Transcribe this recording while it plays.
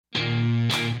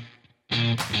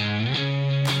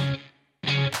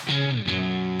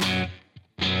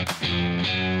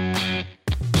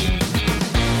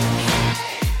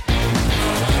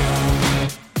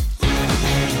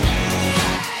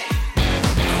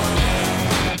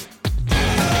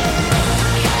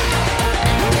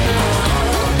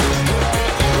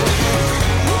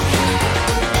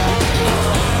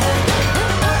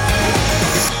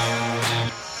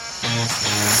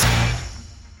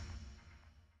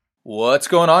What's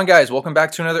going on, guys? Welcome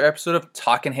back to another episode of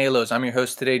Talking Halos. I'm your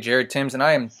host today, Jared Timms, and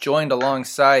I am joined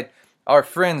alongside our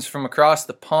friends from across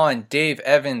the pond, Dave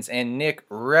Evans and Nick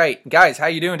Wright. Guys, how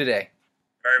you doing today?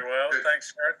 Very well,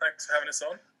 thanks, Jared. Thanks for having us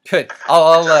on. Good.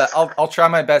 I'll try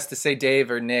my best to say Dave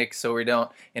or Nick so we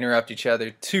don't interrupt each other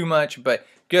too much. But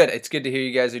good. It's good to hear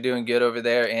you guys are doing good over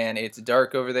there, and it's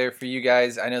dark over there for you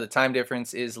guys. I know the time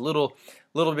difference is a little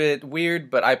bit weird,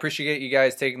 but I appreciate you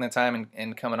guys taking the time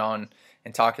and coming on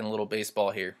and talking a little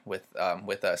baseball here with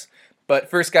us.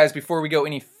 But first, guys, before we go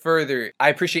any further, I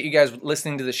appreciate you guys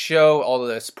listening to the show, all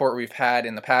the support we've had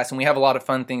in the past, and we have a lot of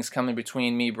fun things coming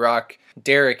between me, Brock,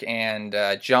 Derek, and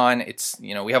John.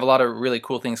 We have a lot of really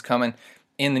cool things coming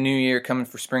in the new year, coming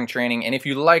for spring training. And if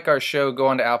you like our show, go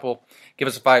on to Apple, give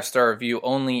us a 5-star review.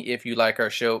 Only if you like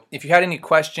our show. If you had any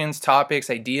questions,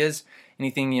 topics, ideas,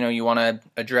 anything you want to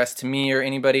address to me or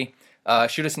anybody,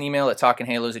 shoot us an email at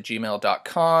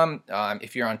talkinghalos@gmail.com.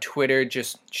 If you're on Twitter,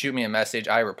 just shoot me a message.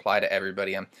 I reply to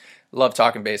everybody. I love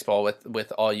talking baseball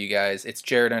with all you guys. It's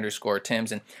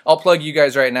Jared_Timms, and I'll plug you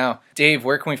guys right now. Dave,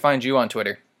 where can we find you on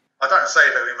Twitter? I don't say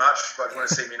very much, but if you want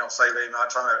to see me not say very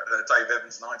much, I'm at Dave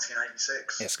Evans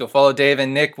 1986. Yes, go follow Dave.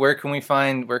 And Nick, where can we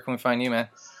find you, man?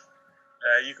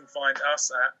 You can find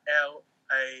us at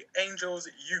LA Angels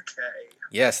UK.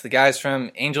 Yes, the guys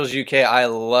from Angels UK. I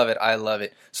love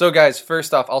it. So, guys,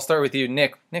 first off, I'll start with you,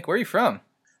 Nick. Nick, where are you from?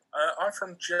 I'm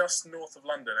from just north of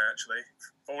London, actually.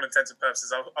 For all intents and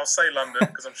purposes, I'll say London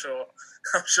because I'm sure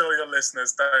your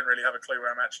listeners don't really have a clue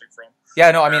where I'm actually from.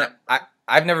 Yeah, no, I mean,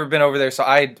 I've never been over there, so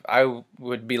I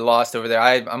would be lost over there.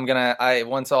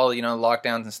 Once all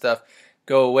lockdowns and stuff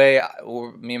go away,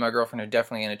 me and my girlfriend are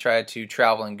definitely going to try to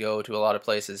travel and go to a lot of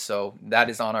places. So that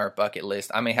is on our bucket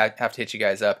list. I may have to hit you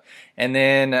guys up. And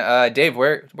then Dave,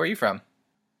 where are you from?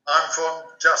 I'm from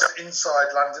just inside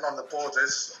London on the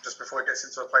borders, just before it gets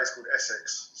into a place called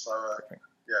Essex. So,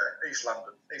 East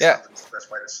London. London's the best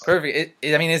way to say it. Perfect.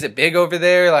 Is it big over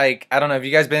there? Like, I don't know. Have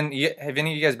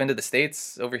any of you guys been to the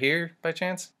States over here by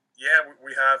chance? Yeah,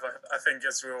 we have. I think,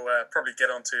 as we'll probably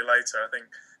get onto later, I think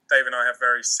Dave and I have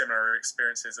very similar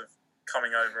experiences of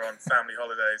coming over on family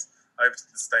holidays over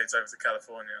to the States, over to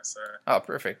California. So. Oh,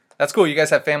 perfect. That's cool. You guys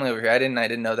have family over here. I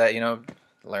didn't know that.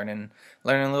 Learning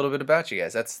a little bit about you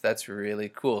guys. That's really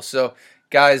cool. So,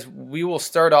 guys, we will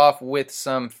start off with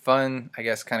some fun, I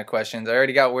guess, kind of questions. I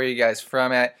already got where you guys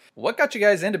from at. What got you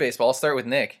guys into baseball? I'll start with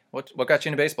Nick. What got you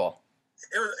into baseball?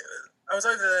 I was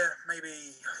over there maybe.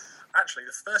 Actually,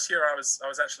 the first year I was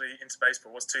actually into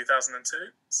baseball was 2002.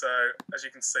 So, as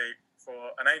you can see, for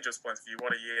an Angels point of view,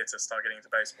 what a year to start getting into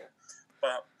baseball.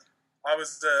 But I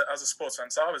was a sports fan,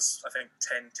 so I was, I think,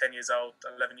 10 years old,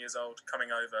 11 years old,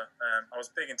 coming over. I was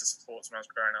big into sports when I was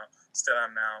growing up, still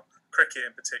am now. Cricket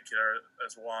in particular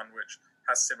as one, which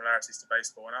has similarities to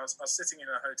baseball. And I was sitting in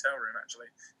a hotel room,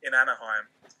 actually, in Anaheim,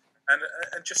 and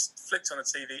just flicked on the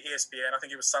TV, ESPN. I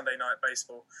think it was Sunday Night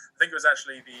Baseball. I think it was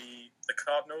actually the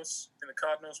Cardinals. I think the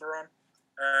Cardinals were on.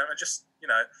 And just,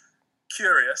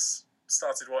 curious,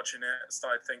 started watching it,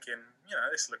 started thinking,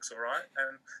 this looks all right.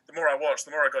 And the more I watched,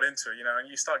 the more I got into it, and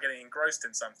you start getting engrossed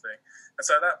in something. And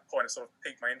so at that point, it sort of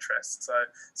piqued my interest. So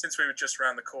since we were just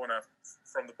around the corner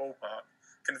from the ballpark,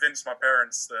 convinced my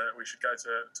parents that we should go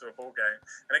to a ball game.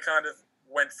 And it kind of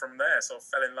went from there, sort of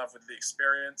fell in love with the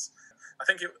experience. I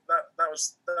think that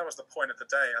was the point of the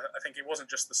day. I think it wasn't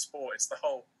just the sport, it's the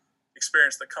whole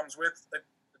experience that comes with the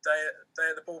day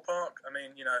at the ballpark. I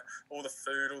mean, all the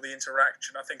food, all the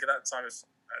interaction. I think at that time, as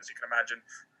you can imagine,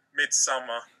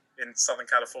 midsummer in Southern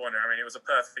California. I mean, it was a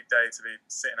perfect day to be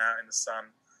sitting out in the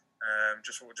sun,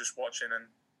 just watching and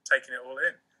taking it all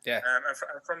in. Yeah. And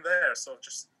from there, sort of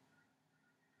just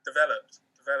developed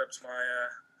my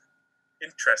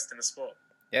interest in the sport.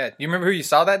 Yeah. You remember who you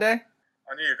saw that day?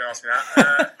 I knew you were going to ask me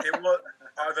that.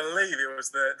 I believe it was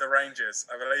the Rangers.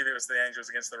 I believe it was the Angels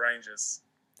against the Rangers.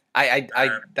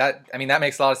 That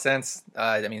makes a lot of sense.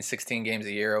 16 games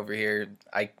a year over here.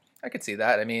 I could see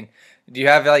that. I mean, do you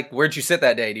have where'd you sit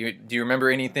that day? Do you remember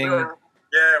anything? We were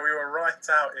right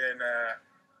out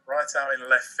in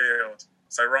left field.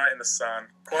 So right in the sun,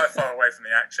 quite far away from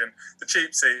the action. The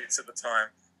cheap seats at the time.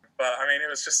 But I mean, it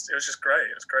was just great.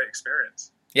 It was a great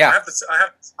experience. Yeah.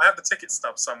 I have the ticket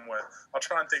stub somewhere. I'll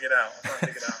try and dig it out.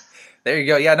 There you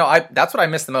go. Yeah, no, that's what I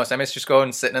miss the most. I miss just going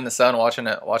and sitting in the sun watching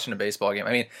a baseball game.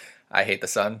 I mean, I hate the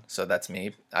sun, so that's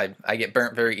me. I get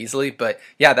burnt very easily, but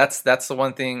yeah, that's the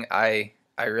one thing I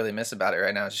really miss about it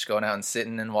right now is just going out and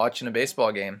sitting and watching a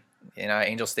baseball game.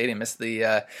 Angel Stadium. Miss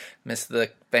the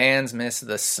fans, miss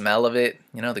the smell of it.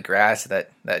 The grass,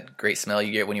 that great smell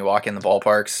you get when you walk in the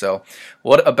ballparks. So,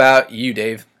 what about you,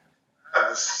 Dave? That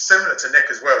was similar to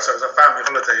Nick as well. So it was a family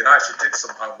holiday, and I actually did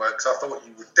some homework because I thought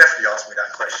you would definitely ask me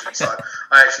that question. So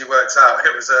I actually worked out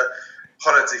it was a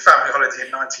family holiday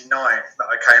in '99 that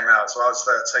I came out. So I was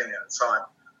 13 at the time,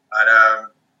 and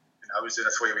I was doing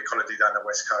a 3-week holiday down the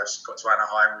West Coast. Got to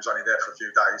Anaheim. Was only there for a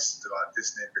few days to like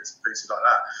Disney and bits and pieces like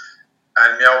that.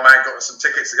 And the old man got us some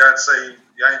tickets to go and see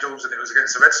the Angels, and it was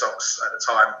against the Red Sox at the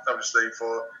time, obviously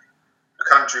for a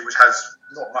country which has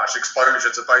not much exposure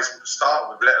to baseball to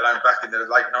start with, let alone back in the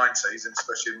late 90s, and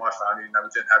especially in my family, we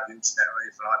didn't have the internet or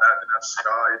anything like that, didn't have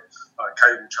Sky, like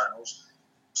cable channels.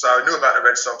 So I knew about the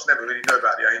Red Sox, never really knew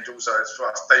about the Angels, so it's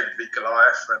for us, David v.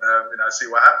 Goliath, and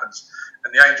see what happens.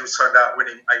 And the Angels turned out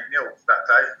winning 8-0 that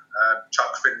day.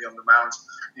 Chuck Finley on the mound,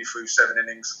 he threw 7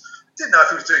 innings. Didn't know if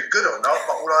he was doing good or not,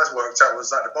 but all I worked out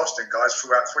was that the Boston guys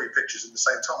threw out 3 pitches in the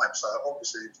same time, so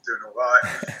obviously he was doing all right.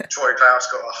 Troy Glaus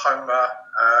got a homer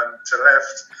to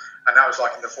left, and that was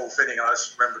like in the 4th inning, and I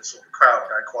just remember sort of the crowd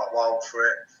going quite wild for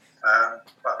it.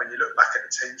 But when you look back at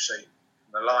the team sheet,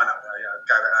 the lineup there,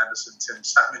 Garrett Anderson, Tim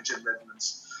Chapman, Jim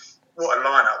Redmonds, what a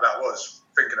lineup that was,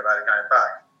 thinking about it going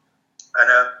back. And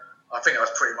I think I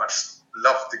was pretty much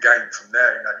loved the game from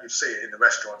there. You see it in the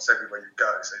restaurants everywhere you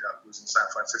go. So it was in San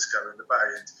Francisco in the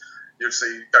Bay, and you'd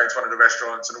see going to one of the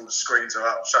restaurants and all the screens are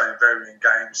up showing varying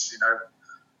games.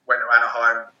 Went to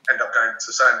Anaheim, ended up going to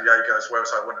San Diego as well.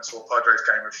 So I went and saw a Padres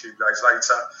game a few days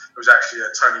later. It was actually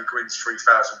a Tony Gwynn's 3,000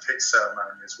 hit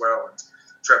ceremony as well, and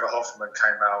Trevor Hoffman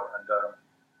came out and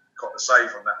got the save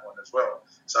on that one as well.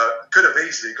 So could have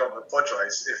easily gone to the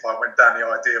Padres if I went down the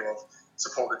idea of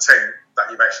support the team that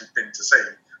you've actually been to see.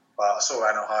 But I saw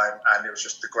Anaheim, and it was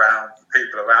just the ground, the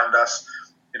people around us.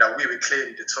 We were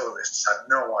clearly the tourists, had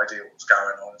no idea what was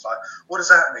going on. It's like, what does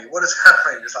that mean? What is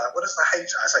happening? It's like, what does the hate?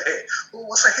 I say, hit. Well,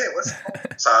 what's a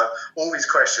hit? So all these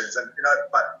questions, and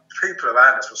but people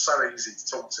around us were so easy to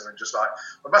talk to, and just like,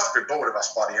 we must have been bored of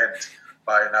us by the end.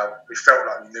 But we felt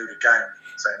like we knew the game.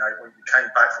 So when we came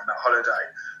back from that holiday,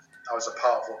 I was a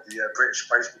part of what the British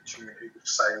baseball community would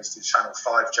say is the Channel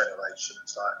 5 generation.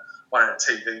 It's like one of the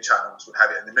TV channels would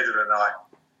have it in the middle of the night,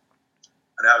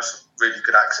 and that was really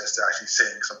good access to actually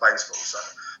seeing some baseball. So,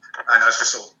 and I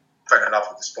just sort of fell in love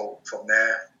with the sport from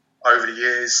there. Over the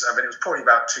years, it was probably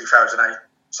about 2008,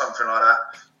 something like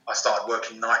that. I started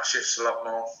working night shifts a lot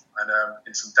more, and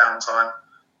in some downtime,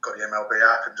 got the MLB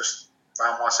app and just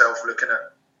found myself looking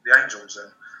at the Angels and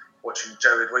watching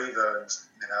Jared Weaver and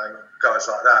guys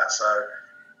like that. So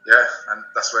yeah, and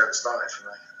that's where it started for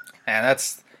me. And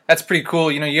that's pretty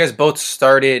cool. You guys both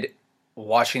started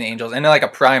watching the Angels in like a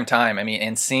prime time.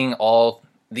 And seeing all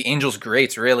the Angels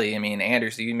greats, really.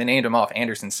 Anderson, you named them off: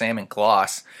 Anderson, Salmon,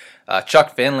 Kloss,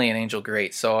 Chuck Finley, an Angel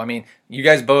great. So you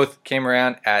guys both came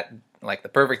around at like the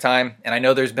perfect time. And I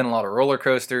know there's been a lot of roller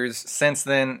coasters since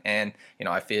then, and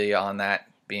I feel you on that,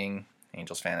 being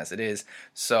Angels fan as it is.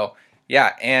 So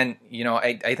yeah, and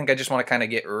I think I just want to kind of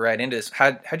get right into this.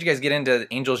 How'd you guys get into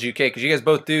Angels UK? Because you guys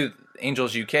both do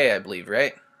Angels UK, I believe,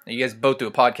 right? You guys both do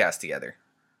a podcast together.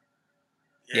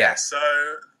 Yeah. So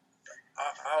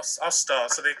I'll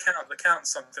start. So the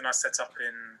account's something I set up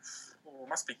in it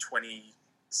must be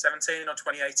 2017 or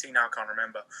 2018 now, I can't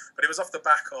remember. But it was off the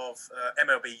back of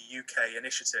MLB UK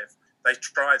initiative. They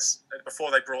tried,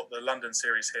 before they brought the London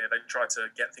series here, they tried to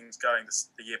get things going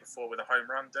the year before with a home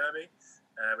run derby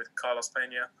with Carlos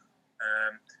Pena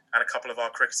and a couple of our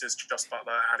cricketers, Josh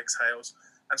Butler, Alex Hales.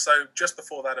 And so just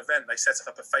before that event, they set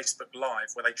up a Facebook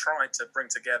Live where they tried to bring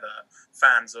together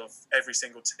fans of every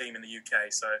single team in the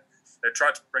UK. So they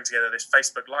tried to bring together this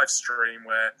Facebook Live stream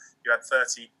where you had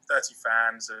 30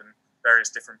 fans and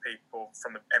various different people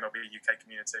from the MLB UK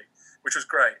community, which was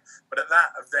great. But at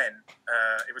that event,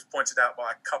 it was pointed out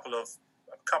by a couple of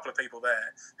people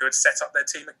there who had set up their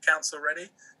team accounts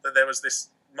already, that there was this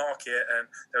market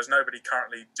and there was nobody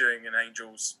currently doing an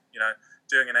Angels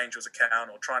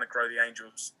account or trying to grow the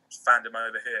Angels fandom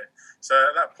over here. So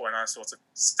at that point, I sort of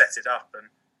set it up and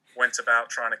went about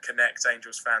trying to connect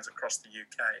Angels fans across the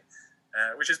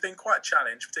UK, which has been quite a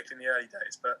challenge, particularly in the early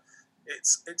days. But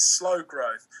it's slow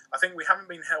growth. I think we haven't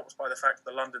been helped by the fact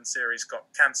that the London series got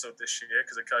cancelled this year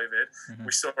because of COVID. Mm-hmm.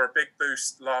 We saw a big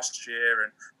boost last year,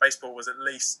 and baseball was at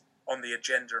least on the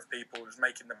agenda of people. It was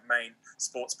making the main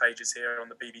sports pages here on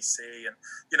the BBC, and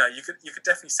you could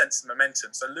definitely sense the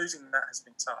momentum. So losing that has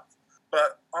been tough.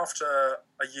 But after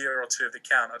a year or two of the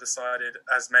account, I decided,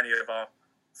 as many of our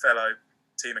fellow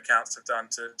team accounts have done,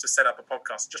 to set up a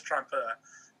podcast, just try and put a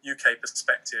UK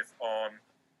perspective on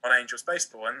Angels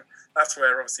baseball. And that's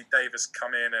where obviously Dave has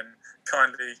come in and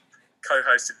kindly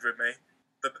co-hosted with me,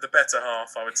 the better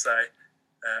half, I would say,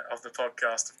 of the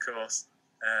podcast, of course.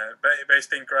 But it's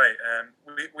been great.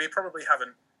 We probably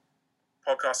haven't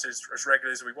podcast as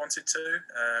regularly as we wanted to.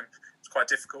 It was quite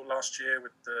difficult last year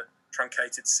with the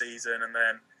truncated season, and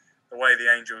then the way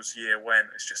the Angels year went.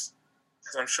 It's just,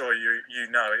 as I'm sure you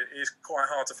know, it is quite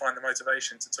hard to find the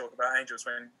motivation to talk about Angels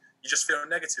when you just feel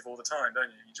negative all the time, don't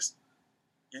you?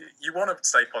 You want to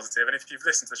stay positive, and if you've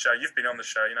listened to the show, you've been on the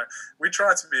show. We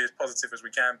try to be as positive as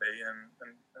we can be,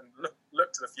 and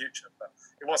look to the future. But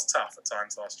it was tough at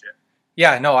times last year.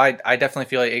 Yeah, no, I definitely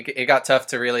feel like it got tough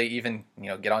to really even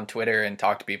get on Twitter and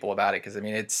talk to people about it, because I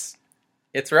mean it's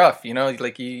rough,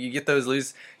 like you get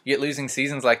losing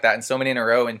seasons like that, and so many in a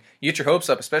row, and you get your hopes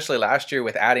up, especially last year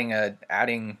with adding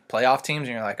playoff teams,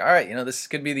 and you're like, all right, this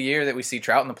could be the year that we see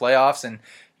Trout in the playoffs, and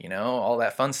all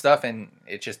that fun stuff, and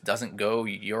it just doesn't go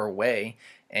your way.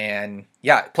 And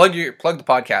yeah, plug the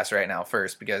podcast right now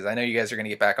first, because I know you guys are going to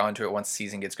get back onto it once the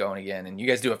season gets going again, and you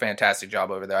guys do a fantastic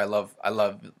job over there. I love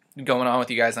going on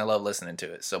with you guys, and I love listening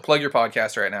to it. So plug your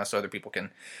podcast right now so other people can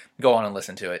go on and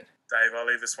listen to it. Dave, I'll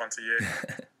leave this one to you.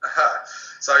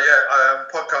 So yeah,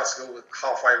 podcast called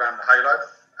Halfway Around the Halo,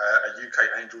 a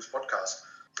UK Angels podcast.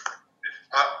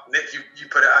 Nick, you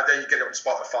put it out there. You get it on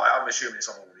Spotify. I'm assuming it's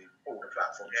on all the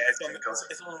platforms. Yeah,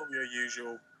 it's on all your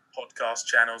usual podcast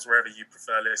channels, wherever you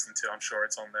prefer listening to. I'm sure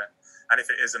it's on there. And if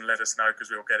it isn't, let us know, because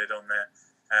we'll get it on there.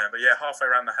 But yeah, Halfway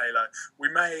Around the Halo. We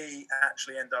may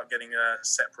actually end up getting a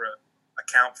separate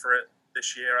account for it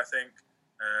this year, I think,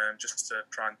 just to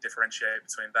try and differentiate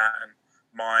between that and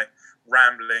my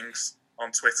ramblings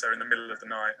on Twitter in the middle of the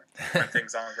night when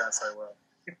things aren't going so well.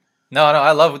 No,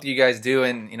 I love what you guys do,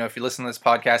 and if you listen to this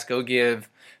podcast, go give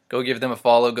them a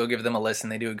follow, go give them a listen.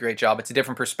 They do a great job. It's a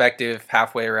different perspective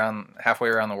halfway around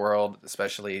the world,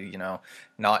 especially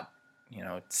not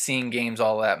seeing games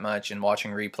all that much and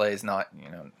watching replays, not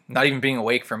even being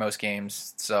awake for most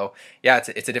games. So yeah,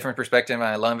 it's a different perspective, and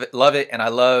I love it, and I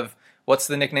love, what's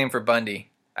the nickname for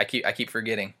Bundy? I keep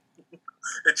forgetting.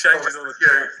 It changes all the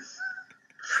time.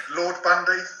 Lord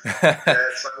Bundy. Yeah,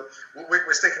 so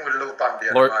we're sticking with Lord Bundy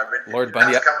at the moment. Lord Bundy.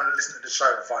 You have to come and listen to the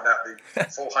show to find out the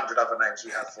 400 other names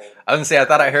we have for him. I was gonna say, I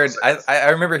thought I heard. I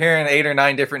remember hearing 8 or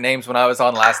 9 different names when I was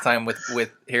on last time with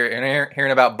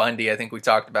hearing about Bundy. I think we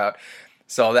talked about.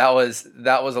 So that was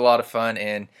a lot of fun,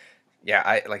 and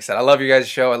yeah, like I said, I love your guys'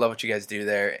 show. I love what you guys do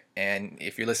there. And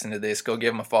if you're listening to this, go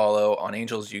give them a follow on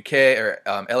Angels UK or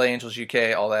LA Angels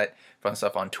UK, all that fun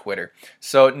stuff on Twitter.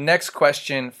 So next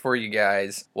question for you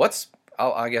guys.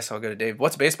 I guess I'll go to Dave.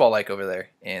 What's baseball like over there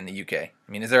in the UK? I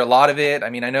mean, is there a lot of it?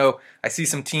 I mean, I know I see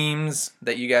some teams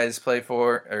that you guys play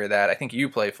for, or that I think you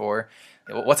play for.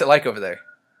 What's it like over there?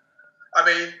 I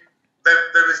mean,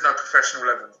 there is no professional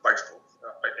level of baseball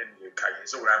in the UK.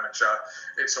 It's all amateur.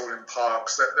 It's all in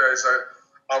parks. There's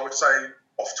I would say,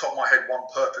 off the top of my head, one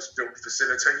purpose-built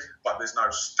facility, but there's no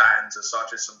stands as such.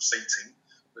 There's some seating.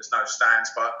 There's no stands,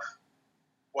 but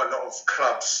a lot of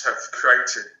clubs have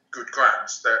created good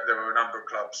grounds. There are a number of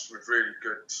clubs with really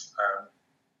good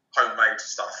homemade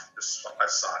stuff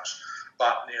as such.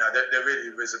 But there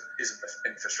really isn't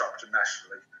infrastructure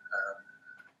nationally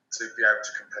to be able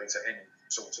to compete at any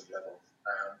sort of level.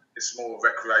 It's more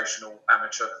recreational,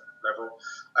 amateur level.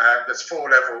 There's 4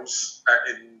 levels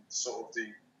in sort of the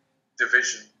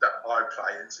division that I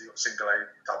play in. So you've got single A,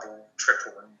 double,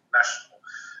 triple, and national.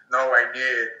 Nowhere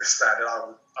near the standard.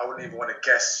 I wouldn't even want to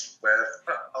guess where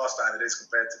our standard is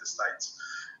compared to the States.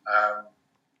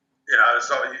 It's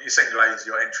like your single A is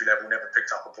your entry level, never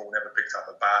picked up a ball, never picked up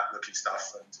a bat, rookie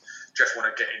stuff, and just want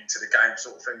to get into the game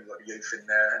sort of thing. You've got the youth in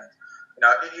there. And,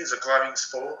 it is a growing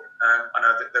sport. I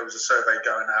know that there was a survey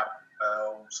going out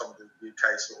on some of the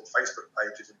UK sort of Facebook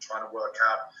pages and trying to work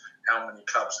out how many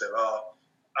clubs there are.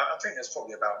 I think there's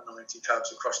probably about 90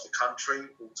 clubs across the country,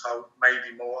 all told,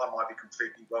 maybe more. I might be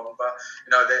completely wrong, but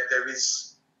there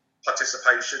is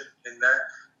participation in there.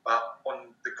 But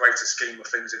on the greater scheme of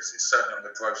things, it's certainly on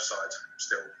the growth side.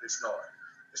 Still, it's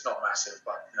not massive,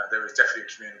 but there is definitely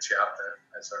a community out there,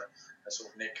 as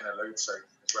sort of Nick can allude to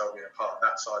as well, being a part of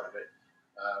that side of it.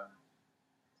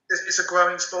 It's a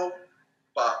growing sport,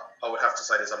 but I would have to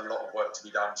say there's a lot of work to be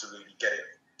done to really get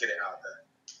it out there.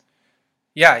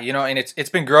 Yeah, and it's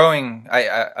been growing.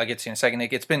 I'll get to you in a second,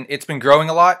 Nick. It's been growing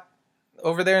a lot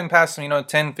over there in the past,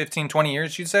 10, 15, 20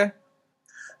 years, you'd say?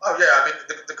 Oh, yeah. I mean,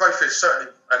 the growth is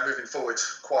certainly moving forward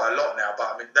quite a lot now,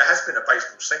 but I mean, there has been a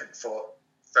baseball scene for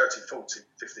 30, 40,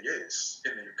 50 years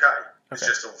in the UK. It's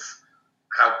just of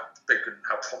how big and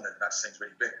how prominent that scene's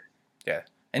really been. Yeah.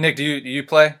 And Nick, do you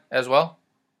play as well?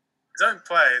 I don't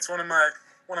play. It's one of my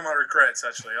regrets,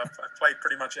 actually. I've played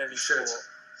pretty much every sport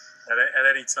at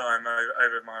any time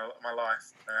over my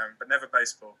life, but never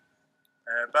baseball.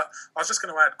 But I was just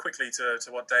going to add quickly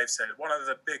to what Dave said. One of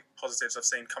the big positives I've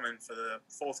seen coming for the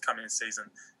forthcoming season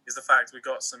is the fact we've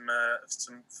got some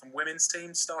women's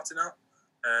teams starting up.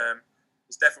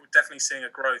 It's definitely seeing a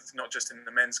growth, not just in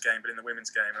the men's game, but in the women's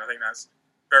game. And I think that's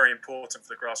very important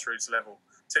for the grassroots level,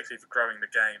 particularly for growing the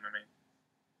game. I mean,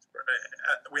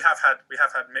 we have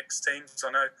had mixed teams,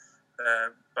 I know,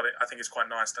 but I think it's quite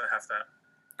nice to have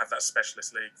that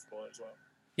specialist league for it as well.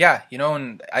 Yeah,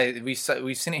 and we've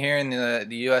seen it here in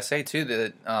the USA too.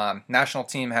 The national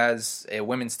team has a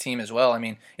women's team as well. I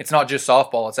mean, it's not just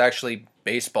softball; it's actually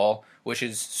baseball, which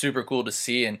is super cool to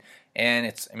see. And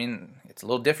it's a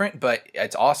little different, but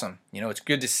it's awesome. It's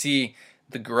good to see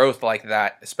the growth like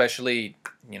that, especially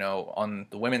on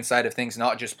the women's side of things,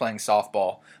 not just playing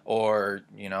softball or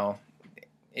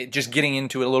just getting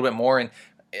into it a little bit more. And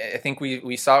I think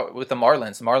we saw it with the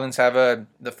Marlins. The Marlins have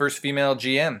the first female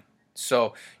GM.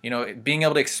 So, being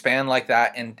able to expand like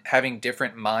that and having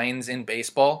different minds in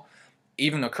baseball,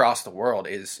 even across the world,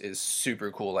 is super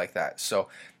cool like that. So,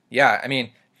 yeah,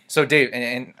 so Dave,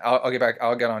 and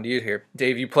I'll get on to you here.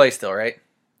 Dave, you play still, right?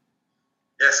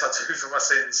 Yes, I do for my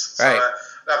sins. So, right.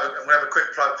 I'm going to have a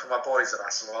quick plug for my boys at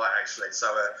Asselite, actually. So,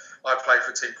 I play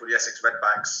for a team called the Essex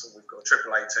Redbacks. We've got a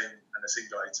Triple A team and a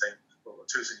Single A team. We've got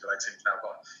 2 Single A teams now,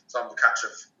 so I'm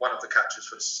one of the catchers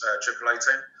for this Triple A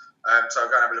team. So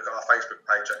go and have a look at our Facebook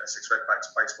page at Essex Redbacks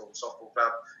Baseball and Softball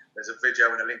Club. There's a video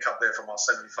and a link up there from our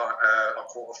our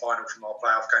quarter-final from our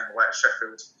playoff game away at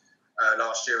Sheffield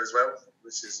last year as well,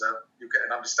 which is you'll get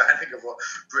an understanding of what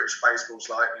British baseball's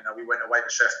like. We went away to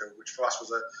Sheffield, which for us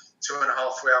was a 2.5-3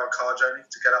 hour car journey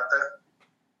to get up there.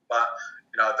 But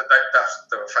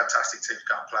they were a fantastic team to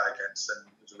go and play against, and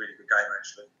it was a really good game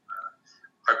actually.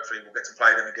 Hopefully we'll get to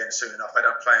play them again soon enough. They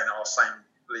don't play in our same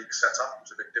league setup,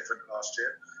 which was a bit different last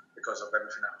year because of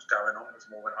everything that was going on. It was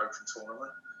more of an open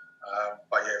tournament.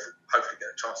 But yeah, hopefully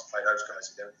get a chance to play those guys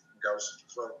again, and girls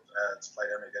as well, to play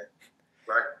them again.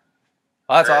 Right.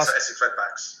 Oh, that's awesome. Essex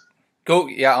Redbacks. Go,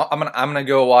 yeah. I'm gonna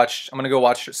go watch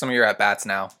some of your at bats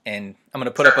now, and I'm gonna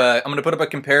put up a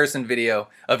comparison video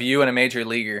of you and a major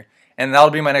leaguer, and that'll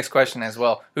be my next question as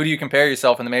well. Who do you compare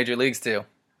yourself in the major leagues to?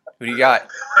 Who do you got?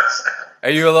 Are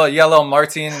you a little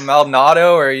Martin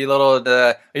Maldonado, or are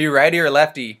you righty or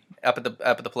lefty up at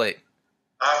the plate?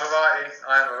 I'm a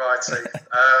righty.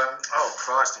 Oh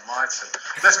Christ Almighty!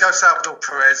 Let's go Salvador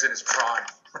Perez in his prime.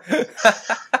 Big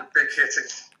hitting.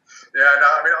 Yeah, no,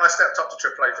 I stepped up to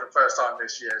AAA for the first time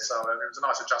this year, so it was a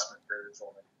nice adjustment period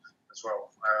for me as well.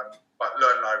 But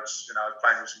learned loads.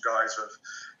 Playing with some guys who have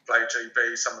played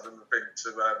GB. Some of them have been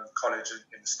to college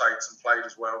in the States and played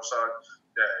as well. So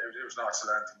yeah, it was nice to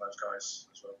learn from those guys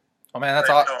as well. Oh man, that's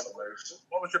awesome.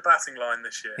 What was your batting line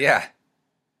this year? Yeah.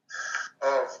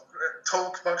 Oh,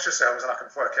 talk amongst yourselves and I can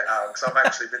work it out because I've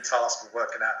actually been tasked with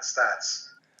working out the stats.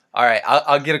 All right,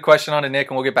 I'll get a question on to Nick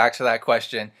and we'll get back to that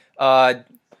question. Who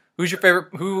was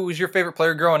your favorite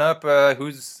player growing up?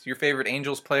 Who's your favorite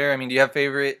Angels player? Do you have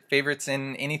favorites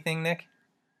in anything, Nick?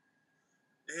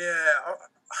 Yeah,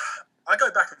 I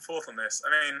go back and forth on this.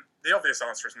 The obvious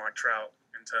answer is Mike Trout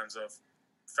in terms of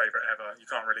favorite ever.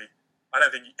 I don't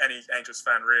think any Angels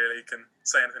fan really can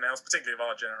say anything else, particularly of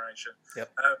our generation. Yep.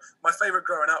 My favorite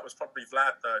growing up was probably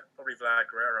Vlad, though. Probably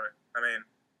Vlad Guerrero.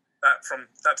 That from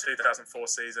that 2004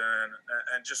 season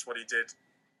and just what he did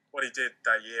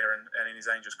that year and in his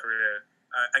Angels career,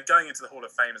 and going into the Hall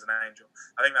of Fame as an Angel,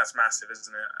 I think that's massive,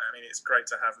 isn't it? It's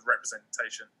great to have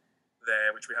representation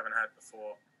there, which we haven't had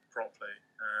before properly.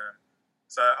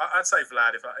 So I'd say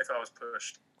Vlad if I was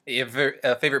pushed. You have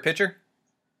a favorite pitcher?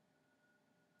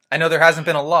 I know there hasn't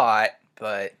been a lot,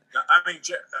 but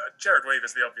Jared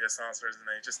Weaver's the obvious answer, isn't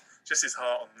he? Just his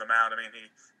heart on the mound. He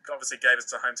obviously gave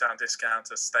us a hometown discount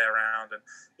to stay around, and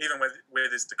even with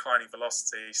his declining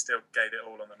velocity, he still gave it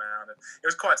all on the mound. And it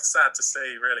was quite sad to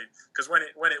see, really, because when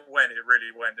it went, it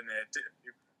really went, and it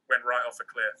went right off a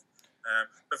cliff.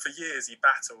 But for years, he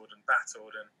battled, and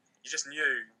you just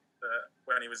knew that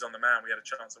when he was on the mound, we had a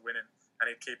chance of winning,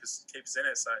 and he'd keep us in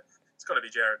it. So it's got to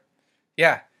be Jared.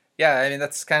 Yeah. Yeah,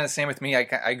 that's kind of the same with me.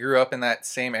 I grew up in that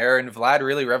same era, and Vlad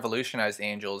really revolutionized the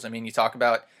Angels. You talk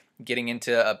about getting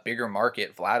into a bigger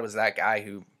market. Vlad was that guy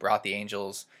who brought the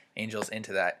Angels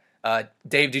into that.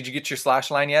 Dave, did you get your slash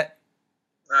line yet?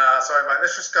 Sorry, mate.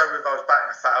 Let's just go with I was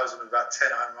batting 1,000 with about 10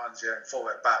 home runs, and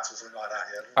 4 at bats or something like that.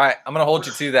 Yeah. All right, I'm gonna hold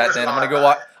you to that then. I'm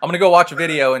gonna go watch a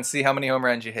video and see how many home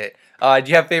runs you hit. Do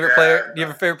you have a favorite player? Do you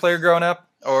have a favorite player growing up,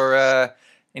 or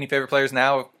any favorite players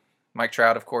now? Mike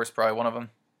Trout, of course, probably one of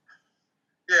them.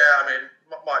 Yeah,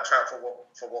 Mike Trout for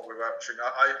what we're watching.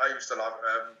 I used to love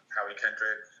Howie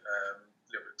Kendrick,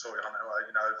 Little Victoria Hunter,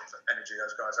 the energy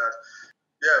those guys had.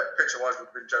 Yeah, picture-wise would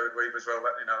have been Joe Weaver as well.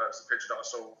 But, that was the picture that I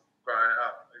saw growing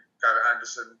up. Garrett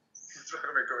Anderson,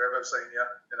 whoever I've seen,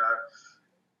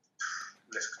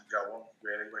 list can go on,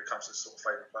 really, when it comes to sort of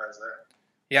favourite players there.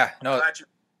 Yeah, no.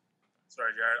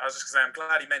 Sorry, Jared. I was just going to say, I'm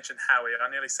glad he mentioned Howie. I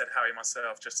nearly said Howie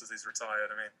myself just as he's retired.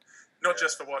 I mean, not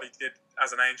just for what he did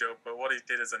as an Angel, but what he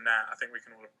did as a Nat. I think we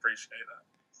can all appreciate that.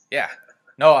 Yeah.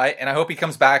 No, I hope he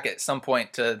comes back at some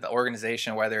point to the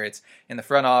organization, whether it's in the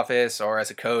front office or as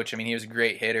a coach. I mean, he was a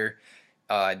great hitter.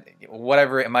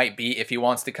 Whatever it might be, if he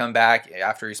wants to come back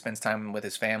after he spends time with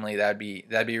his family, that'd be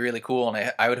really cool.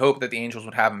 And I would hope that the Angels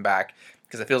would have him back,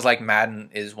 because it feels like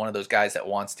Madden is one of those guys that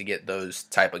wants to get those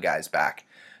type of guys back.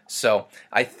 So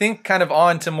I think kind of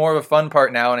on to more of a fun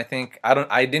part now, and I think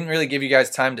I didn't really give you guys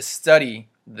time to study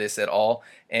this at all.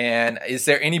 And is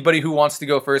there anybody who wants to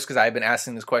go first? Because I've been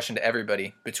asking this question to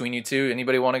everybody. Between you two,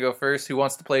 anybody want to go first? Who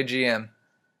wants to play GM?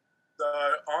 So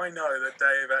I know that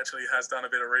Dave actually has done a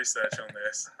bit of research on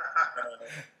this.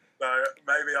 So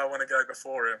maybe I want to go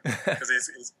before him, because he's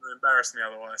going to embarrass me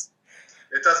otherwise.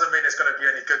 It doesn't mean it's going to be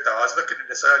any good, though. I was looking at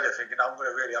this earlier thinking I'm going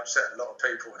to really upset a lot of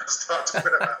people when I start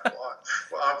talking about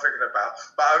what I'm thinking about.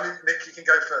 But only, Nick, you can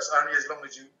go first, only as long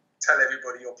as you tell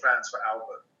everybody your plans for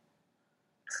Albert.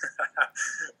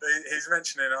 He's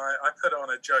mentioning, I put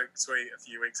on a joke tweet a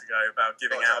few weeks ago about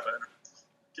giving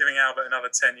Albert another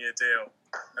 10-year deal.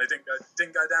 And it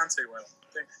didn't go down too well.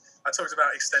 I talked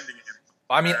about extending him.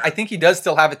 I mean, I think he does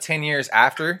still have it 10 years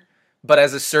after, but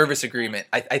as a service agreement.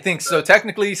 I think so.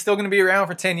 Technically, he's still going to be around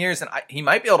for 10 years, and he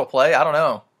might be able to play. I don't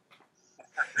know.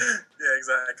 Yeah,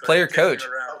 exactly. Player coach.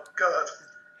 Oh, God.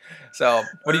 So,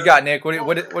 what do you got, Nick? What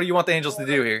do you want the Angels to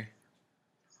do here?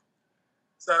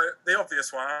 So, the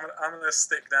obvious one, I'm going to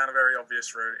stick down a very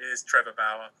obvious route, is Trevor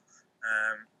Bauer.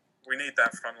 We need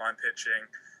that frontline pitching.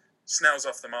 Snell's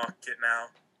off the market now.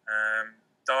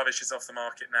 Darvish is off the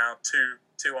market now.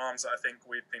 Two arms that I think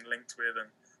we've been linked with and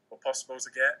were possible to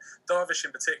get. Darvish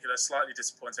in particular, slightly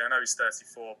disappointing. I know he's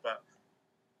 34, but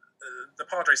the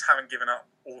Padres haven't given up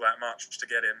all that much to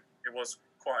get him. It was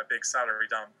quite a big salary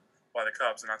done by the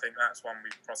Cubs, and I think that's one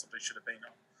we possibly should have been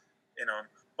in on.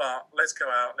 But let's go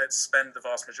out, let's spend the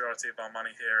vast majority of our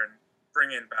money here and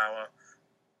bring in Bauer.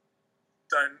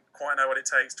 Don't quite know what it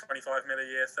takes, 25 mil a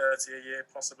year, 30 a year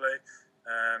possibly,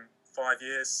 5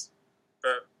 years.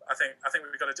 But I think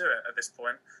we've got to do it at this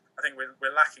point. I think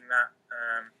we're lacking that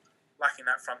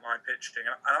frontline pitching.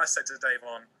 And I said to Dave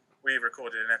we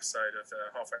recorded an episode of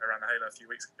Halfway Around the Halo a few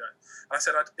weeks ago. And I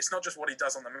said, it's not just what he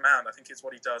does on the mound. I think it's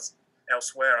what he does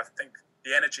elsewhere. I think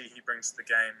the energy he brings to the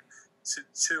game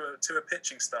to a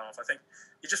pitching staff. I think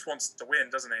he just wants to win,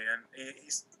 doesn't he? And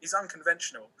he's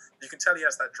unconventional. You can tell he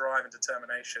has that drive and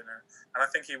determination. And I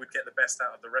think he would get the best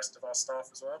out of the rest of our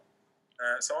staff as well.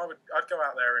 So I'd go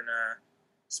out there and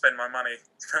spend my money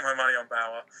on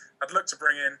Bauer. I'd look to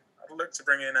bring in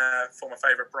former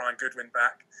favourite Brian Goodwin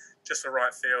back, just for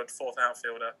right field, fourth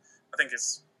outfielder. I think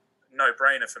it's a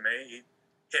no-brainer for me. He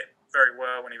hit very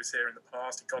well when he was here in the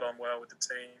past. He got on well with the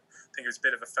team. I think he was a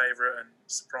bit of a favourite and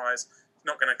surprise.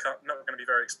 Not going to be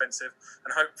very expensive.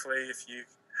 And hopefully, if you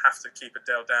have to keep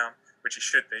Adele down, which he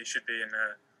should be in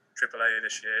AAA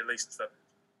this year, at least for a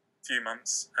few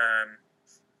months.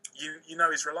 You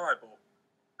know he's reliable.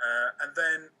 And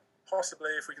then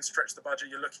possibly if we can stretch the budget,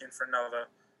 you're looking for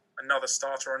another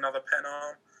starter or another pen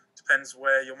arm. Depends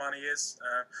where your money is.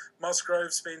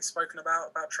 Musgrove's been spoken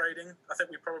about trading. I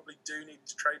think we probably do need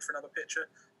to trade for another pitcher.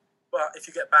 But if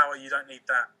you get Bauer, you don't need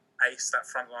that ace, that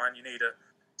front line. You need a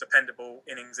dependable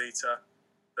innings eater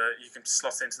that you can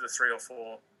slot into the 3 or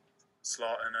 4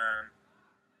 slot and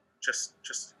just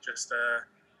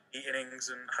eat innings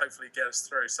and hopefully get us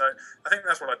through. So I think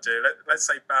that's what I'd do. Let's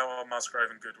say Bauer,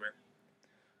 Musgrove, and Goodwin.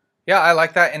 Yeah, I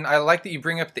like that, and I like that you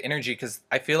bring up the energy, because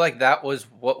I feel like that was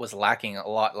what was lacking a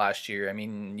lot last year. I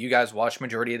mean, you guys watched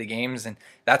majority of the games, and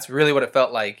that's really what it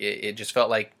felt like. It just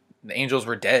felt like the Angels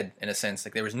were dead, in a sense.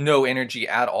 Like, there was no energy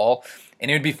at all,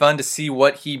 and it would be fun to see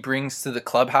what he brings to the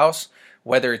clubhouse,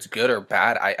 whether it's good or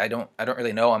bad. I don't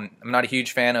really know. I'm not a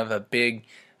huge fan of a big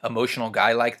emotional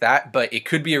guy like that, but it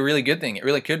could be a really good thing. It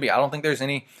really could be. I don't think there's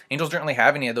any Angels don't really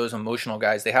have any of those emotional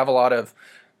guys. They have a lot of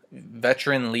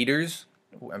veteran leaders.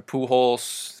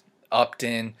 Pujols,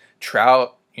 Upton,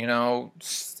 Trout,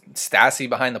 Stassi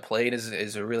behind the plate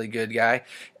is a really good guy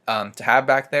to have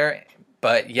back there.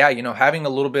 But yeah, having a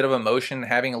little bit of emotion,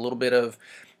 having a little bit of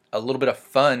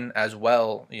fun as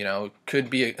well, could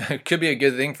be a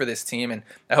good thing for this team. And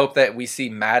I hope that we see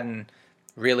Madden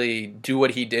really do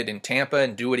what he did in Tampa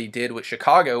and do what he did with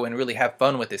Chicago and really have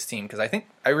fun with this team. Because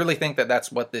I really think that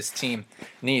that's what this team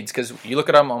needs. Because you look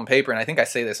at them on paper, and I think I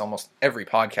say this almost every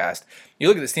podcast. You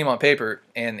look at this team on paper,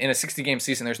 and in a 60-game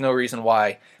season, there's no reason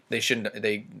why they shouldn't have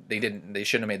made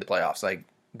the playoffs. Like,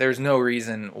 there's no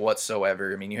reason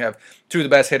whatsoever. I mean, you have two of the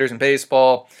best hitters in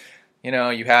baseball. You know,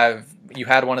 you had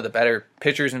one of the better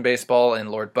pitchers in baseball in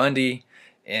Lord Bundy,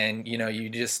 and you know,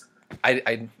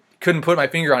 I couldn't put my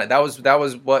finger on it. That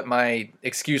was what my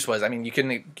excuse was. I mean, you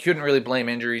couldn't really blame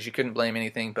injuries, you couldn't blame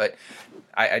anything, but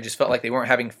I just felt like they weren't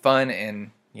having fun.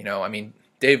 And you know, I mean,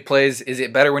 Dave plays. Is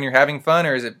it better when you're having fun,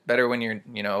 or is it better when you're,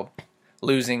 you know,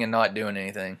 losing and not doing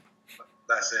anything?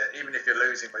 That's it. Even if you're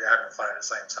losing, but you're having fun at the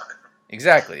same time.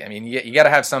 Exactly. I mean, you got to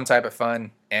have some type of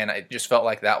fun, and I just felt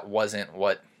like that wasn't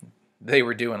what they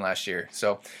were doing last year.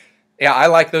 So, yeah, I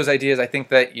like those ideas. I think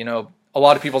that, you know, a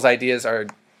lot of people's ideas are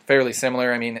fairly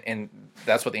similar. I mean, and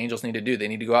that's what the Angels need to do. They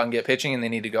need to go out and get pitching, and they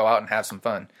need to go out and have some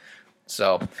fun.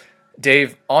 So,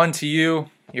 Dave, on to you.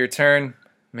 Your turn.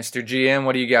 Mr. GM,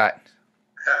 what do you got?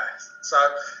 So,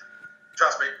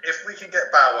 trust me, if we can get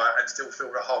Bauer and still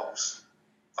fill the holes,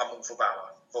 I'm all for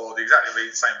Bauer. For the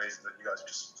same reason that you guys have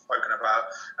just spoken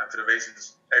about, and for the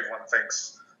reasons everyone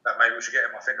thinks that maybe we should get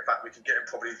him. I think the fact we can get him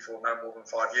probably for no more than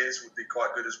 5 years would be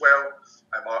quite good as well.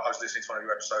 I was listening to one of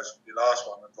your episodes, the last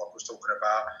one, and Brock was talking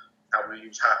about how he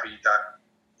was happy that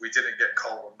we didn't get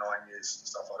Cole on 9 years and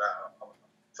stuff like that. I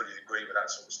fully agree with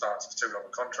that sort of stance. It's too long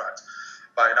a contract.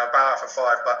 But, you know, Bauer for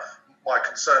 5. But my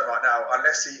concern right now,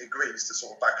 unless he agrees to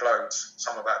sort of backload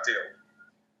some of that deal,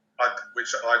 which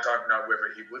I don't know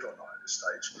whether he would or not at this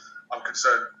stage, I'm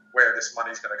concerned where this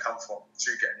money's going to come from to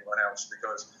get anyone else,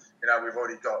 because, you know, we've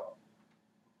already got,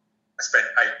 I spent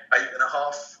eight and a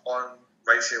half on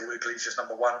Raciel Iglesias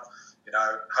number 1. You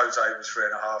know, Jose was 3.5.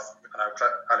 I know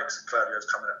Alex Claudio's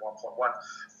coming at 1.1. I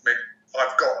mean,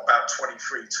 I've got about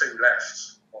 23.2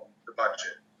 left on the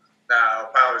budget. Now,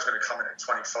 Bauer's going to come in at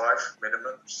 25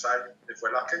 minimum, say, if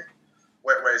we're lucky.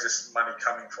 Where's this money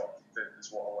coming from is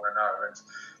what I want to know. And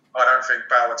I don't think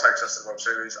Bauer takes us to the World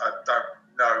Series. I don't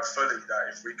know fully that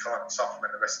if we can't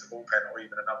supplement the rest of the bullpen or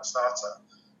even another starter,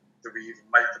 that we even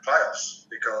make the playoffs,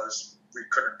 because we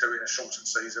couldn't do it in a shortened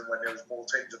season when there was more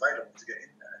teams available to get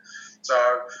in there. So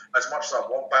as much as I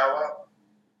want Bauer,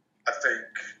 I think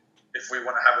if we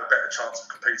want to have a better chance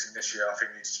of competing this year, I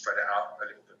think we need to spread it out a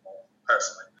little bit more,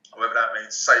 personally. Whether that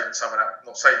means saving some of that,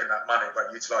 not saving that money,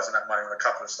 but utilising that money on a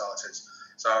couple of starters.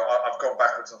 So I've gone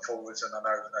backwards and forwards, and I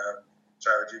know,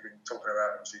 Jared, you've been talking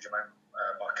about Jermaine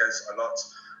Marquez a lot.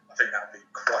 I think that would be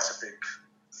quite a big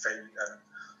fee. And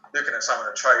looking at some of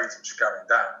the trades which are going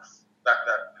down, that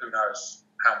who knows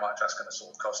how much that's going to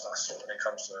sort of cost us when it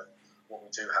comes to what we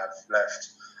do have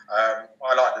left.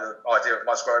 I like the idea of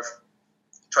Musgrove,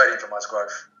 trading for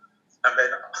Musgrove. And then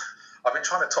I've been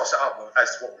trying to toss it up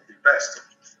as to what would be best,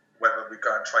 whether we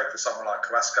go and trade for someone like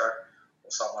Carrasco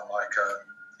or someone like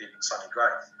even Sonny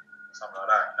Gray, something like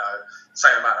that. You know,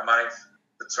 same amount of money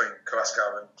between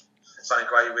Carrasco and Sonny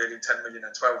Gray, really, 10 million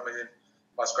and 12 million.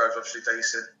 Musgrove's obviously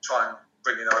decent. Try and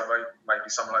bring in over maybe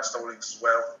someone like Stallings as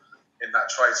well in that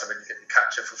trade, so then you get your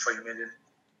catcher for 3 million,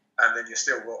 and then you've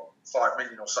still got 5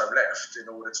 million or so left in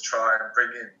order to try and bring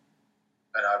in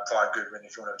Brian Goodwin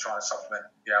if you want to try and supplement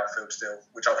the outfield still,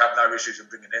 which I'd have no issues in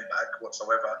bringing him back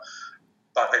whatsoever.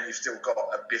 But then you've still got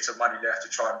a bit of money left to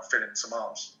try and fill in some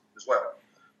arms as well.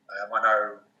 I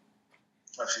know,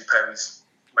 obviously, Perry's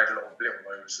made a lot of little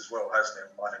moves as well, hasn't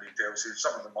he? Minor league deals,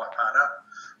 some of them might pan out,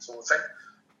 sort of thing.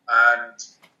 And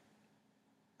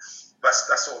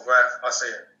that's sort of where I see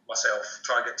it myself.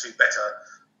 Try and get two better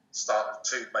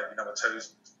two, maybe number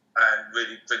 2s, and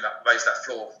really raise that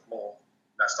floor more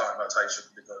in that starting rotation,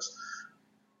 because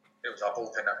it was our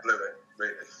bullpen that blew it,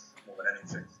 really, more than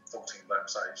anything. 14 blown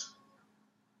saves.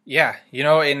 Yeah, you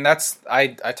know, and that's I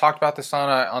talked about this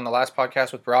on the last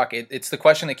podcast with Brock. It's the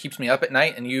question that keeps me up at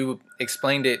night, and you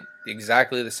explained it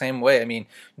exactly the same way. I mean,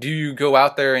 do you go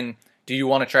out there and do you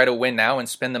want to try to win now and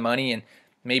spend the money and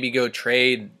maybe go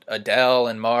trade Adele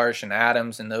and Marsh and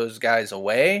Adams and those guys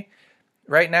away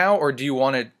right now, or do you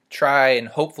want to try and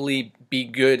hopefully be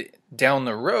good down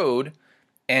the road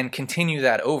and continue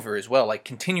that over as well, like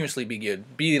continuously be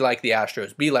good, be like the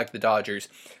Astros, be like the Dodgers,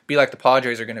 be like the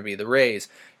Padres are going to be, the Rays.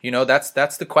 You know, that's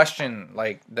the question,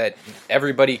 like, that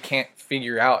everybody can't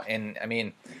figure out. And I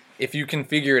mean, if you can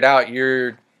figure it out,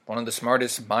 you're one of the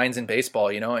smartest minds in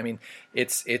baseball. You know, I mean,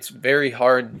 it's very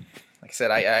hard. Like I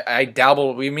said, I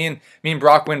dabble. Me and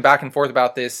Brock went back and forth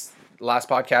about this last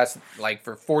podcast, like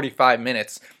for 45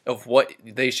 minutes of what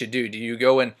they should do. Do you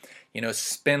go and, you know,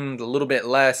 spend a little bit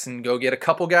less and go get a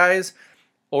couple guys,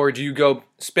 or do you go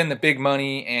spend the big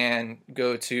money and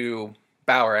go to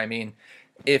Bauer? I mean,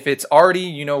 if it's Artie,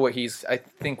 you know what I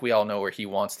think we all know where he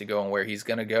wants to go and where he's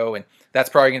going to go, and that's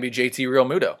probably going to be JT Real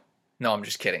Muto. No, I'm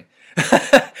just kidding. I'll take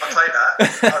that.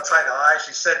 I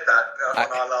actually said that on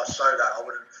our last show that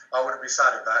I wouldn't be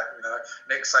sad at that. You know,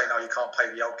 Nick saying, "No, you can't pay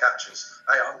the old catchers."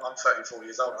 Hey, I'm 34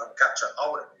 years old. I'm a catcher.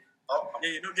 I wouldn't. Yeah,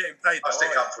 you're not getting paid. I'll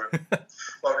stick up for him.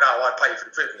 Well, no, I'd pay for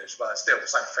the privilege, but still the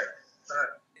same thing.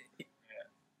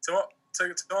 Yeah.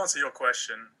 To answer your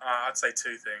question, I'd say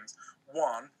two things.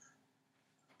 One,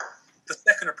 the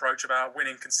second approach about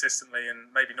winning consistently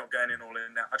and maybe not going in all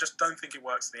in now, I just don't think it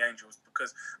works for the Angels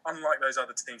because unlike those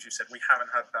other teams you said, we haven't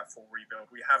had that full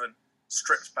rebuild. We haven't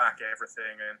stripped back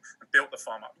everything and built the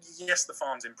farm up. Yes, the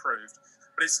farm's improved,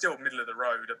 but it's still middle of the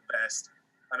road at best.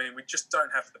 I mean, we just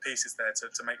don't have the pieces there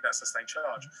to make that sustained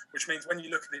charge, which means when you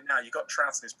look at it now, you've got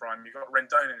Trout in his prime, you've got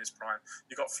Rendon in his prime,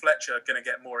 you've got Fletcher going to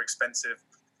get more expensive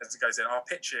as it goes in. Our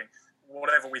pitching,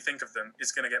 whatever we think of them,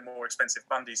 is going to get more expensive.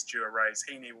 Bundy's due a raise.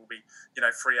 Heaney will be,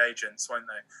 free agents, won't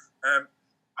they?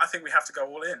 I think we have to go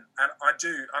all in. And I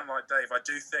do, unlike Dave, I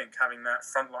do think having that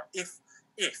front line, if,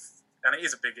 and it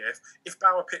is a big if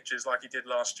Bauer pitches like he did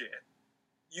last year,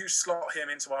 you slot him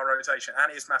into our rotation,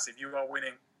 and it is massive. You are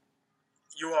winning.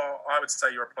 I would say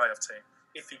you're a playoff team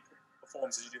if he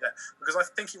performs as you do that. Because I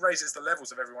think he raises the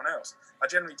levels of everyone else. I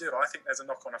generally do. I think there's a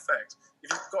knock-on effect.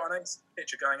 If you've got an ace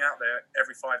pitcher going out there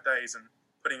every 5 days and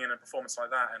putting in a performance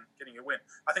like that and getting a win,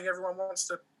 I think everyone wants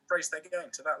to raise their game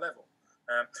to that level.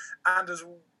 And as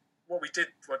what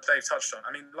Dave touched on,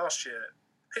 I mean, last year,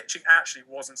 pitching actually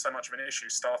wasn't so much of an issue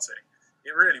starting.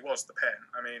 It really was the pen.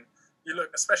 I mean, you look,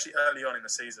 especially early on in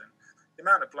the season, the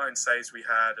amount of blown saves we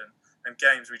had and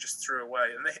games we just threw away,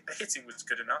 and the hitting was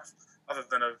good enough, other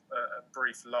than a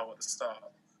brief lull at the start.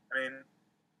 I mean,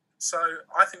 so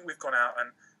I think we've gone out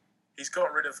and he's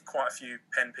got rid of quite a few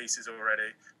pen pieces already,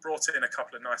 brought in a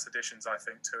couple of nice additions, I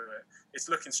think, to it. It's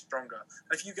looking stronger.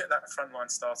 And if you get that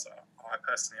frontline starter, I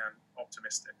personally am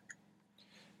optimistic.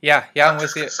 Yeah, I'm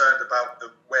with you. I'm concerned about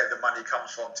where the money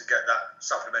comes from to get that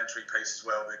supplementary piece as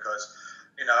well, because,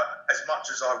 as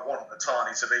much as I want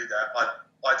Ohtani to be there,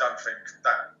 I don't think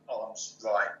that arm's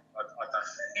right. I don't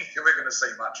think we're going to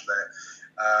see much there.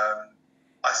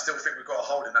 I still think we've got a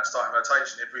hold in that starting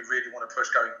rotation if we really want to push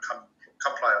going come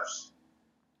playoffs.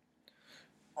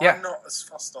 Yeah. I'm not as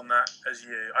fussed on that as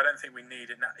you. I don't think we need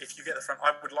it now. If you get the front,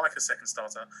 I would like a second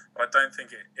starter, but I don't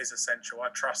think it is essential. I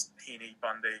trust Heaney,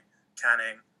 Bundy,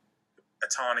 Canning,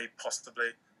 Ohtani, possibly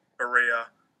Berea,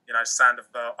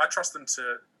 Sandoval. I trust them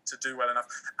to do well enough.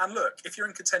 And look, if you're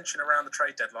in contention around the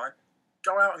trade deadline,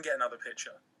 go out and get another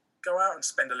pitcher. Go out and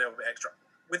spend a little bit extra.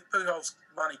 With Pujols'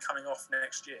 money coming off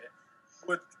next year,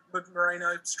 would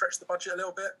Moreno stretch the budget a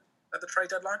little bit at the trade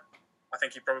deadline? I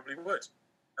think he probably would,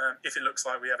 if it looks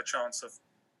like we have a chance of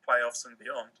playoffs and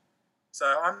beyond. So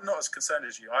I'm not as concerned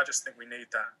as you. I just think we need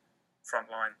that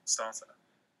frontline starter.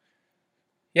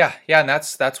 Yeah, and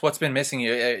that's what's been missing.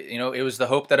 It was the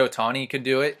hope that Ohtani could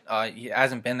do it. He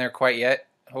hasn't been there quite yet.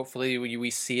 Hopefully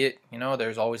we see it.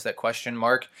 There's always that question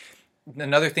mark.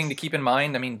 Another thing to keep in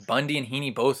mind, I mean, Bundy and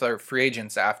Heaney both are free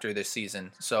agents after this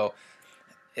season. So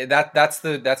that's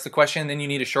the question. Then you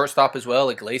need a shortstop as well.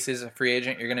 Like Lace is a free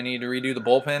agent. You're going to need to redo the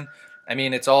bullpen. I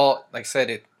mean, it's all, like I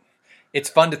said, it's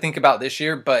fun to think about this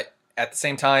year, but at the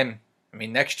same time, I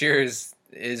mean, next year is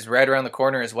right around the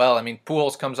corner as well. I mean,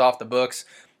 Pujols comes off the books.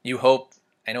 You hope,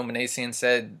 I know Minasian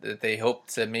said that they hope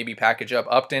to maybe package up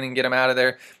Upton and get him out of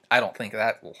there. I don't think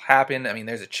that will happen. I mean,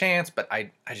 there's a chance, but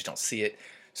I just don't see it.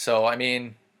 So, I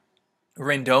mean,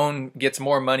 Rendon gets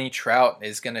more money. Trout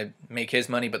is going to make his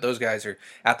money, but those guys are,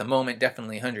 at the moment,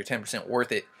 definitely 110%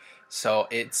 worth it. So,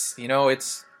 it's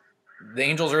the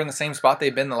Angels are in the same spot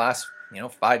they've been the last,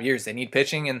 5 years. They need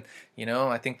pitching, and,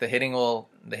 I think the hitting will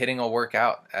work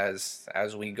out as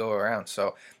we go around.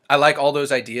 So, I like all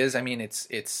those ideas. I mean,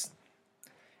 it's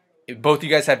both you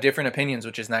guys have different opinions,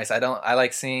 which is nice. I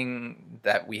like seeing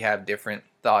that we have different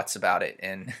thoughts about it,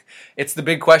 and it's the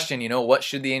big question, what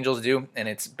should the Angels do? And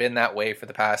it's been that way for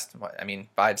the past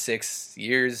 5-6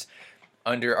 years,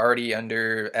 under Artie,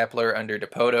 under Epler, under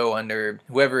Dipoto, under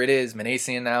whoever it is,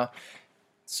 Minasian now.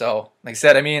 So, like I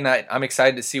said, I'm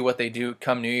excited to see what they do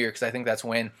come New Year, because I think that's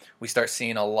when we start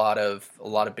seeing a lot of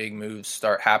big moves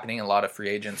start happening, and a lot of free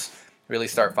agents really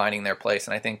start finding their place.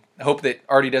 And I hope that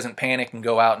Artie doesn't panic and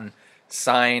go out and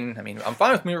sign. I mean, I'm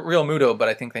fine with Real Muto, but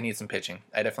I think they need some pitching.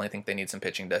 I definitely think they need some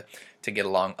pitching to get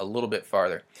along a little bit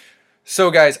farther.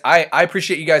 So, guys, I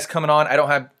appreciate you guys coming on. I don't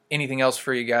have anything else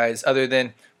for you guys other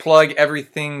than plug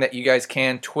everything that you guys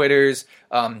can. Twitters,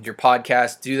 your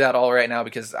podcast. Do that all right now,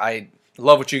 because I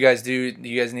love what you guys do.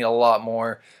 You guys need a lot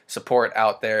more support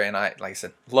out there, and like I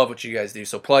said, love what you guys do.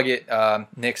 So plug it.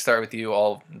 Nick, start with you.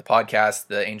 All the podcast,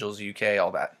 the Angels UK,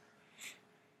 all that.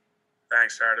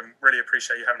 Thanks, Jared. I really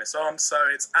appreciate you having us on. So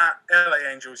it's at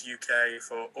LA Angels UK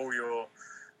for all your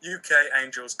UK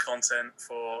Angels content,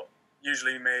 for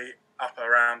usually me up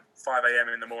around 5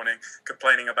 a.m. in the morning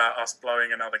complaining about us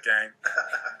blowing another game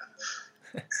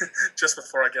just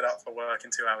before I get up for work in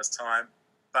 2 hours' time.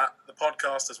 But the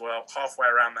podcast as well, halfway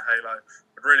around the halo.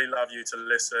 Would really love you to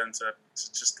listen, to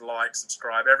just like,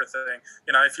 subscribe, everything.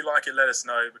 You know, if you like it, let us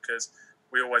know, because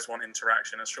we always want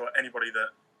interaction. I'm sure anybody that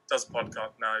does a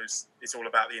podcast knows it's all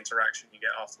about the interaction you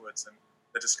get afterwards and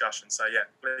the discussion. So yeah,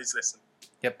 please listen.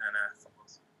 Yep. And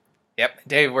Yep.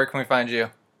 Dave, where can we find you?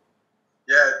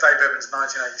 Yeah, Dave Evans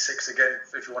 1986 again.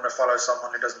 If you want to follow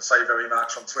someone who doesn't say very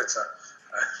much on Twitter.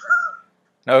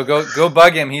 No, go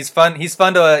bug him. He's fun. He's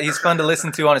fun to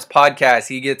listen to on his podcast.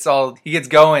 He gets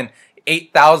going.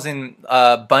 8,000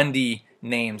 Bundy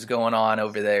names going on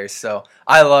over there. So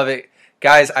I love it.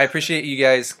 Guys, I appreciate you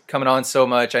guys coming on so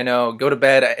much. I know, go to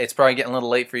bed. It's probably getting a little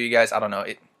late for you guys. I don't know.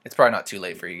 It's probably not too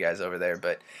late for you guys over there.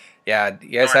 But yeah,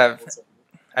 you guys have.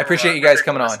 I appreciate you guys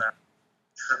coming on.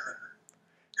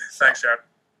 Thanks, Jared.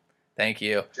 Thank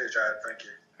you. Cheers, Jared. Thank you.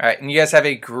 All right, and you guys have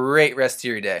a great rest of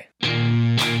your day.